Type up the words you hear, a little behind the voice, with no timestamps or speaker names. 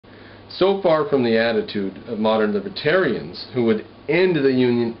so far from the attitude of modern libertarians who would end the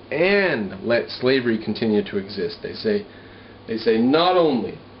Union and let slavery continue to exist. They say not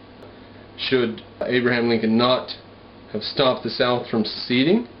only should Abraham Lincoln not have stopped the South from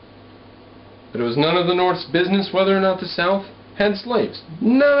seceding, but it was none of the North's business whether or not the South had slaves.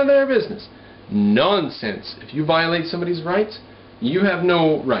 None of their business. Nonsense. If you violate somebody's rights, you have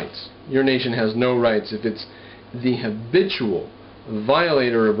no rights. Your nation has no rights. If it's the habitual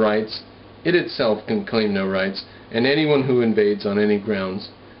violator of rights, it itself can claim no rights, and anyone who invades on any grounds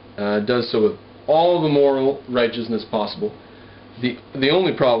does so with all the moral righteousness possible. The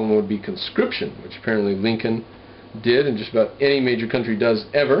only problem would be conscription, which apparently Lincoln did, and just about any major country does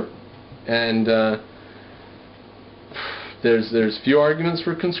ever. And there's few arguments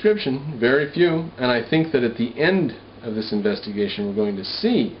for conscription, very few, and I think that at the end of this investigation we're going to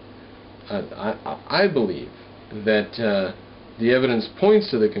see, I believe, that the evidence points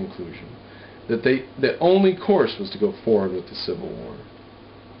to the conclusion that the only course was to go forward with the Civil War.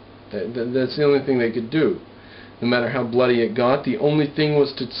 That's the only thing they could do. No matter how bloody it got, the only thing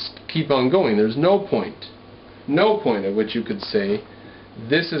was to keep on going. There's no point at which you could say,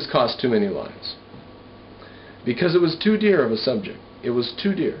 this has cost too many lives. Because it was too dear of a subject. It was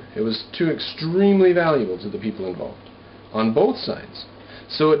too dear. It was too extremely valuable to the people involved, on both sides.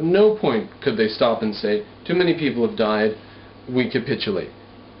 So at no point could they stop and say, too many people have died, we capitulate.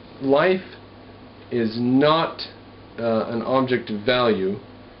 Life is not an object of value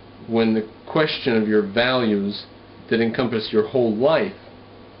when the question of your values that encompass your whole life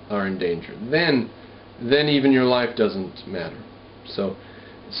are in danger. Then even your life doesn't matter. So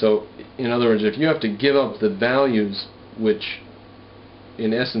in other words, if you have to give up the values which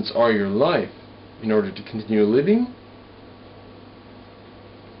in essence are your life in order to continue living,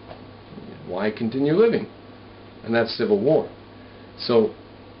 why continue living? And that's civil war. So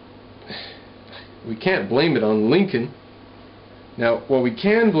we can't blame it on Lincoln. Now, what we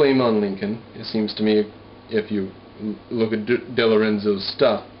can blame on Lincoln, it seems to me, if you look at De Lorenzo's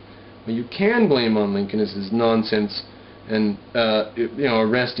stuff, what you can blame on Lincoln is his nonsense and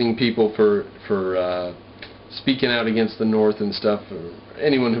arresting people for speaking out against the North and stuff, or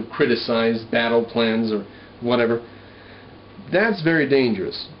anyone who criticized battle plans or whatever. That's very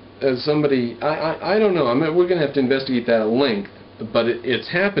dangerous. As somebody, I don't know, we're going to have to investigate that at length, but it's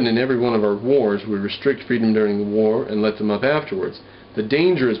happened in every one of our wars. We restrict freedom during the war and let them up afterwards. The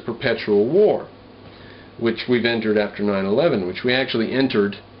danger is perpetual war, which we've entered after 9/11, which we actually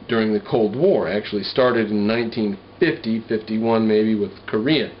entered during the Cold War. Actually started in 1950, 51 maybe, with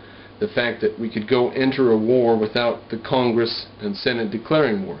Korea. The fact that we could go enter a war without the Congress and Senate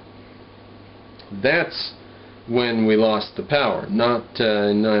declaring war. That's when we lost the power, not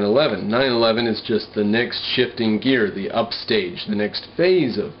in 9/11. 9/11 is just the next shifting gear, the upstage, the next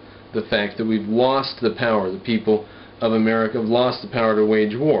phase of the fact that we've lost the power. The people of America have lost the power to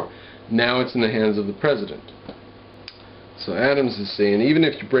wage war. Now it's in the hands of the president. So Adams is saying, even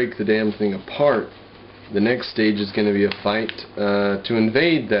if you break the damn thing apart, the next stage is going to be a fight to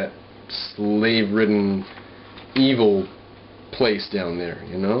invade that slave-ridden, evil place down there,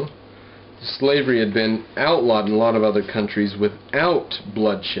 you know? Slavery had been outlawed in a lot of other countries without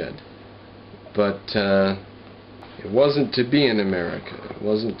bloodshed, but it wasn't to be in America. It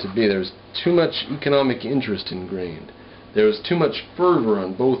wasn't to be. There was too much economic interest ingrained. There was too much fervor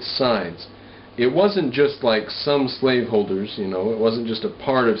on both sides. It wasn't just like some slaveholders, you know, it wasn't just a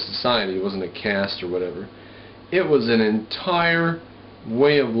part of society, it wasn't a caste or whatever. It was an entire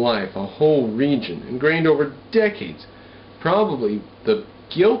way of life, a whole region, ingrained over decades. Probably the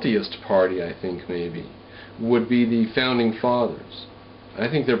guiltiest party, I think, maybe, would be the Founding Fathers. I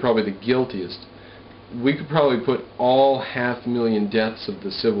think they're probably the guiltiest. We could probably put all 500,000 deaths of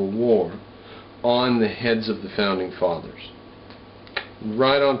the Civil War on the heads of the Founding Fathers.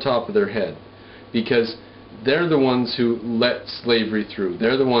 Right on top of their head. Because they're the ones who let slavery through.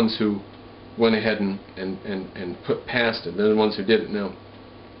 They're the ones who went ahead and put past it. They're the ones who did it. Now,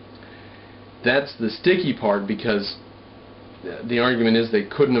 that's the sticky part, because the argument is they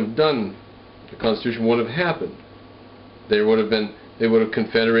couldn't have done, the Constitution would have happened. They would have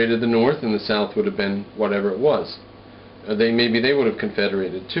confederated the North, and the South would have been whatever it was. Maybe they would have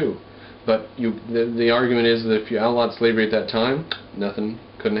confederated too. But the argument is that if you outlawed slavery at that time, nothing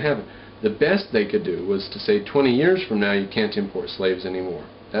couldn't happen. The best they could do was to say 20 years from now you can't import slaves anymore.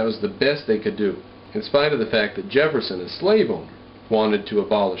 That was the best they could do, in spite of the fact that Jefferson, a slave owner, wanted to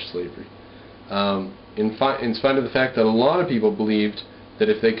abolish slavery. In spite of the fact that a lot of people believed that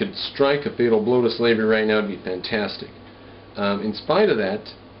if they could strike a fatal blow to slavery right now, it would be fantastic. In spite of that,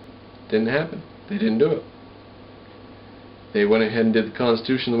 it didn't happen. They didn't do it. They went ahead and did the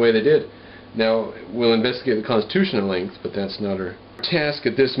Constitution the way they did. Now, we'll investigate the Constitution at length, but that's not our task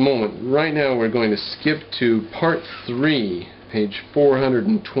at this moment. Right now we're going to skip to Part 3, page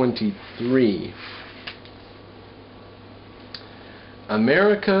 423.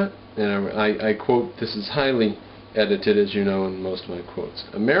 America, and I quote, this is highly edited, as you know, in most of my quotes.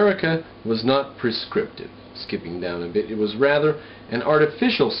 America was not prescriptive, skipping down a bit. It was rather an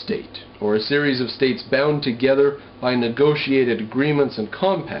artificial state, or a series of states bound together by negotiated agreements and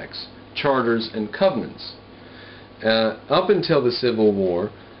compacts, charters and covenants. Up until the Civil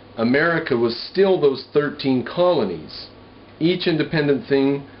War, America was still those 13 colonies. Each independent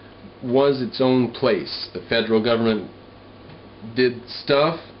thing was its own place. The federal government did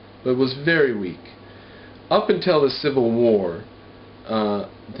stuff, but was very weak. Up until the Civil War,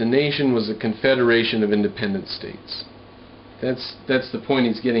 the nation was a confederation of independent states. That's the point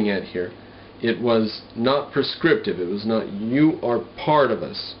he's getting at here. It was not prescriptive. It was not, you are part of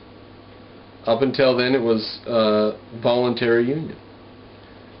us. Up until then, it was voluntary union.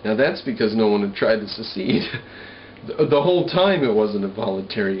 Now that's because no one had tried to secede. The whole time it wasn't a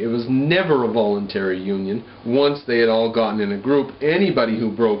voluntary. It was never a voluntary union. Once they had all gotten in a group, anybody who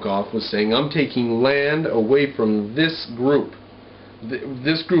broke off was saying, I'm taking land away from this group.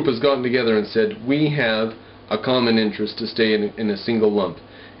 This group has gotten together and said, we have a common interest to stay in a single lump.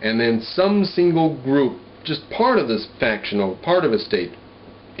 And then some single group, just part of this factional, part of a state,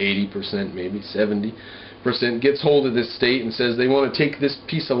 80%, maybe 70%, gets hold of this state and says they want to take this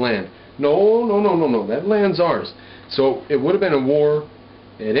piece of land. No, that land's ours. So it would have been a war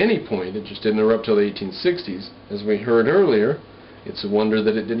at any point. It just didn't erupt till the 1860s. As we heard earlier, it's a wonder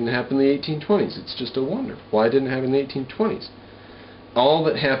that it didn't happen in the 1820s. It's just a wonder. Why didn't it happen in the 1820s? All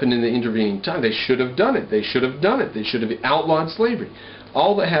that happened in the intervening time, they should have done it. They should have done it. They should have outlawed slavery.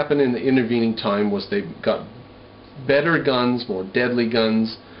 All that happened in the intervening time was they got better guns, more deadly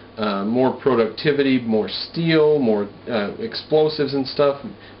guns, more productivity, more steel, more explosives and stuff.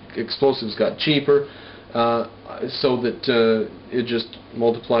 Explosives got cheaper, so that it just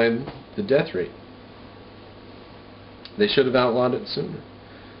multiplied the death rate. They should have outlawed it sooner.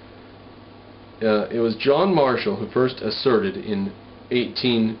 It was John Marshall who first asserted in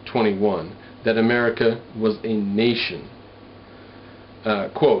 1821 that America was a nation.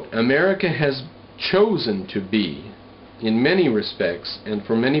 Quote, America has chosen to be, in many respects and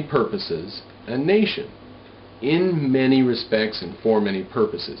for many purposes, a nation. In many respects and for many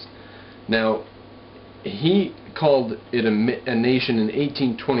purposes. Now, he called it a nation in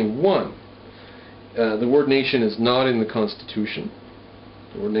 1821. The word nation is not in the Constitution.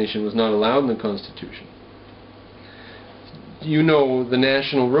 The word nation was not allowed in the Constitution. You know the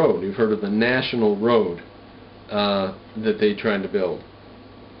National Road. You've heard of the National Road that they tried to build.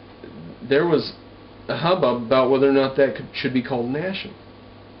 There was a hubbub about whether or not that should be called nation.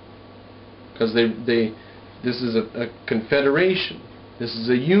 Because this is a confederation. This is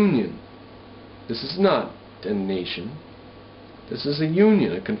a union. This is not a nation. This is a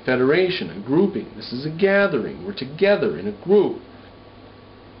union, a confederation, a grouping. This is a gathering. We're together in a group.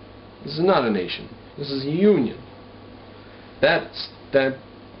 This is not a nation. This is a union. That's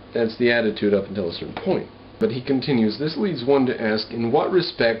the attitude up until a certain point. But he continues, this leads one to ask, in what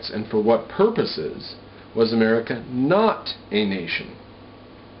respects and for what purposes was America not a nation?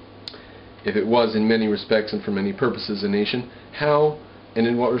 If it was in many respects and for many purposes a nation, how and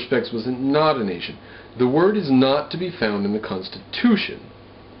in what respects was it not a nation? The word is not to be found in the Constitution.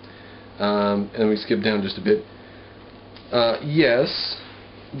 And we skip down just a bit. Yes,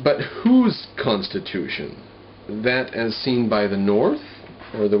 but whose Constitution? That as seen by the North,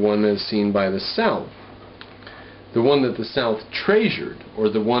 or the one as seen by the South? The one that the South treasured, or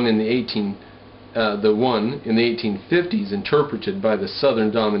the one in the 1850s interpreted by the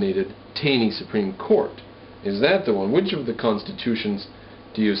Southern-dominated Taney Supreme Court? Is that the one? Which of the constitutions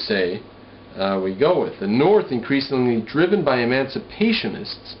do you say we go with? The North, increasingly driven by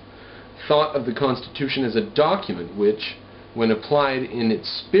emancipationists, thought of the Constitution as a document which, when applied in its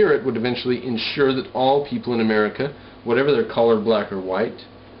spirit, would eventually ensure that all people in America, whatever their color, black or white,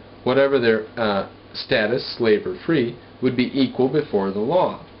 whatever their status, slave or free, would be equal before the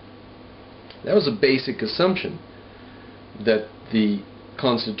law. That was a basic assumption, that the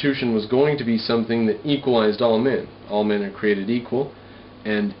Constitution was going to be something that equalized all men. All men are created equal,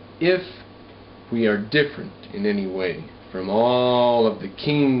 and if we are different in any way from all of the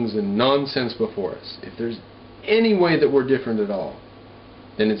kings and nonsense before us, if there's any way that we're different at all,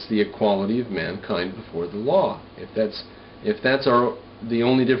 then it's the equality of mankind before the law. If that's the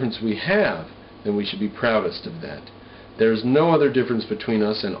only difference we have, then we should be proudest of that. There's no other difference between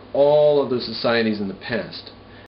us and all other societies in the past.